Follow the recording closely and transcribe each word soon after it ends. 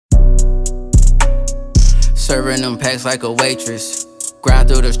Serving them packs like a waitress. Grind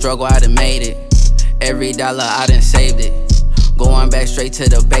through the struggle, I done made it. Every dollar, I done saved it. Going back straight to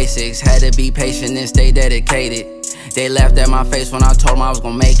the basics. Had to be patient and stay dedicated. They laughed at my face when I told them I was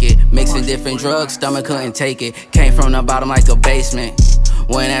gonna make it. Mixing different drugs, stomach couldn't take it. Came from the bottom like a basement.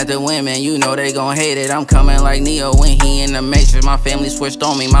 Went after women, you know they gon' hate it. I'm coming like Neo when he in the Matrix. My family switched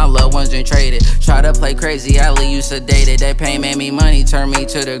on me, my loved ones been traded. Try to play crazy, I leave you sedated. That pain made me money, turned me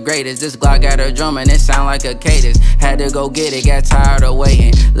to the greatest. This Glock got a drum and it sound like a cadence. Had to go get it, got tired of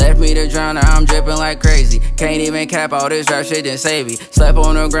waiting. Left me to drown, now I'm dripping like crazy. Can't even cap all this rap shit, didn't save me. Slept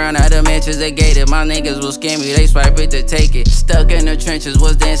on the ground, out the mansions they gated. My niggas was scammy, they swipe it to take it. Stuck in the trenches,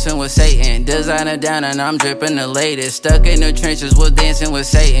 was dancing with Satan. Designer down and I'm dripping the latest. Stuck in the trenches, was dancing with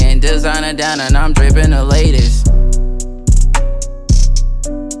Satan. Designer down and I'm dripping the latest.